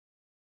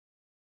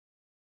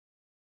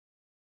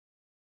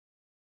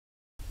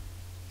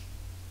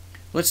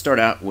Let's start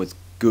out with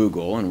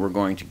Google, and we're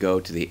going to go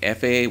to the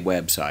FAA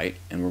website,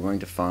 and we're going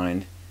to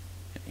find,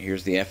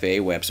 here's the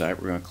FAA website.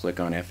 We're going to click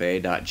on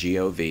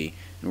faa.gov,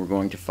 and we're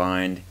going to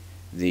find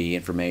the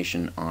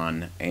information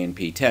on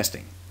A&P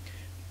testing.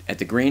 At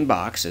the green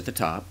box at the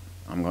top,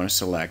 I'm going to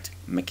select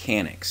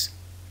Mechanics.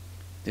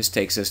 This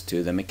takes us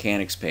to the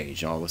Mechanics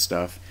page. All the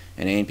stuff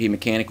an A&P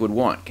mechanic would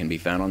want can be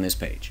found on this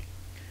page.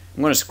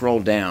 I'm going to scroll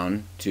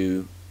down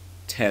to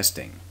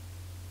Testing.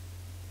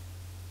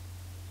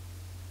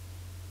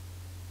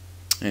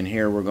 And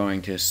here we're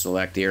going to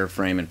select the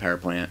Airframe and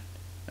Powerplant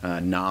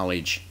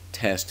Knowledge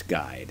Test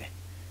Guide.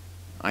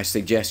 I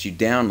suggest you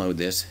download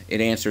this.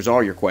 It answers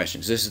all your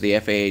questions. This is the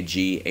FAA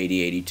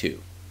G8082.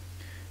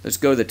 Let's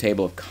go to the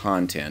table of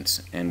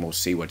contents and we'll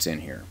see what's in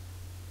here.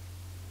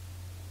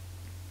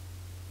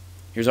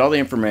 Here's all the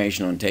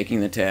information on taking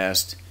the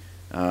test.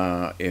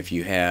 If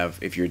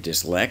you're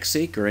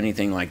dyslexic or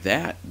anything like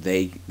that,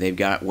 they've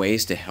got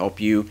ways to help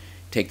you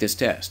take this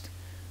test.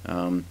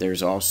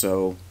 There's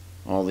also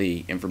all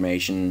the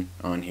information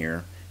on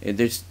here.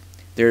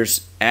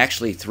 There's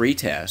actually 3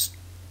 tests.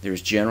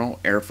 There's General,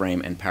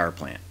 Airframe, and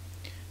Powerplant.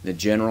 The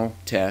General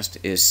test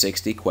is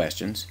 60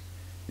 questions.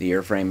 The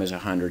Airframe is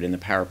 100 and the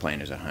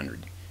Powerplant is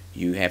 100.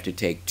 You have to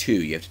take 2.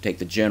 You have to take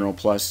the General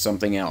plus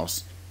something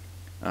else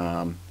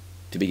to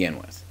begin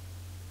with.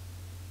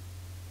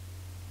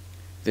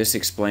 This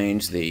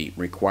explains the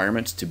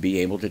requirements to be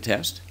able to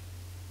test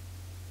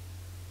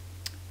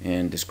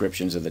and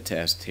descriptions of the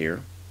test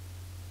here.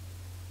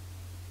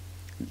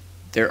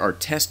 There are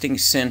testing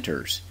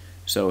centers.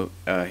 So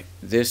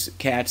this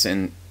CATS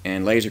and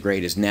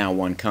LaserGrade is now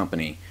one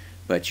company,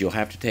 but you'll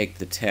have to take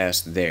the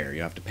test there.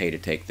 You'll have to pay to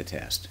take the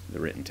test,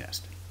 the written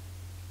test.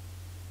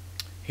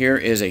 Here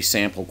is a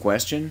sample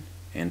question,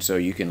 and so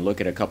you can look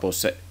at a couple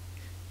of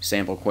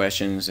sample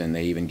questions and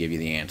they even give you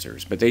the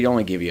answers, but they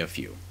only give you a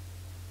few.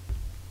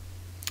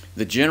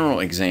 The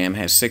general exam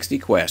has 60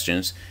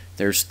 questions.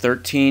 There's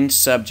 13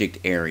 subject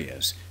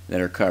areas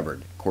that are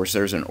covered. Of course,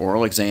 there's an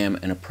oral exam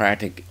and a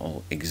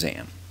practical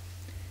exam.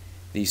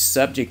 These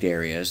subject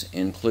areas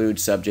include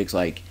subjects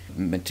like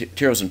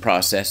materials and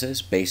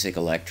processes, basic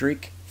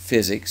electric,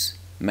 physics,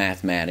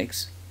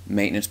 mathematics,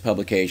 maintenance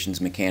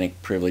publications,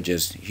 mechanic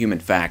privileges, human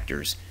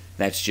factors.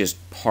 That's just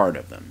part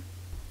of them.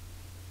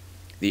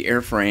 The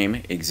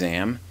Airframe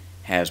exam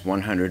has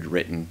 100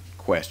 written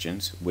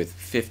questions with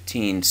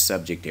 15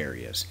 subject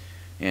areas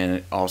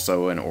and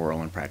also an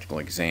oral and practical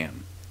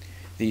exam.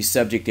 These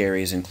subject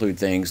areas include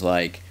things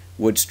like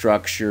wood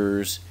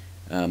structures,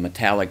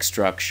 metallic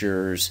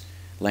structures,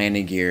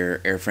 landing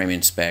gear, airframe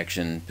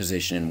inspection,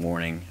 position and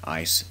warning,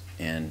 ice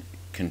and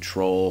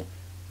control,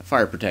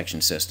 fire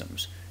protection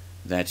systems.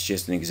 That's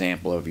just an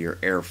example of your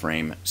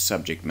airframe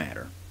subject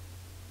matter.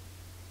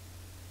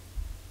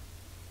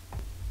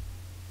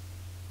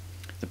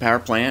 The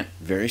Powerplant,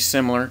 very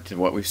similar to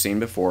what we've seen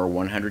before,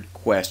 100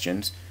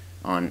 questions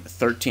on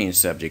 13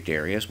 subject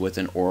areas with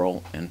an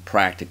oral and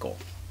practical.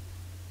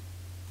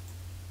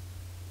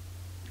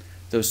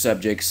 Those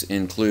subjects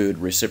include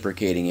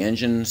reciprocating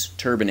engines,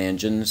 turbine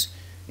engines,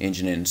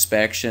 engine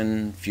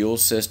inspection, fuel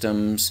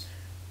systems,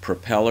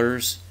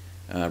 propellers,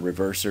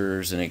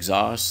 reversers and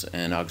exhausts,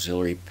 and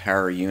auxiliary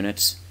power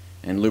units,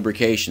 and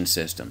lubrication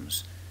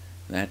systems.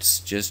 That's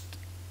just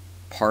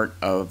part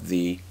of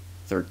the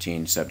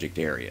 13 subject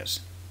areas.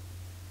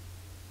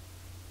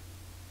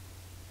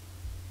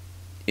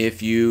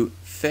 If you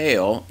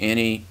fail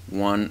any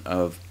one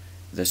of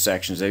the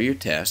sections of your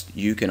test,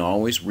 you can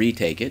always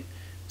retake it.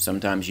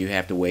 Sometimes you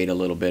have to wait a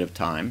little bit of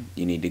time.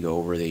 You need to go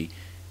over the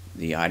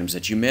items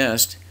that you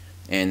missed,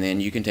 and then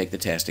you can take the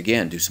test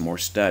again, do some more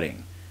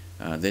studying.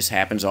 This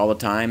happens all the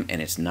time,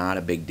 and it's not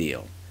a big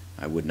deal.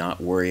 I would not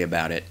worry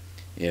about it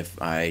if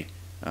I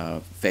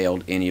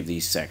failed any of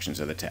these sections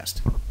of the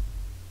test.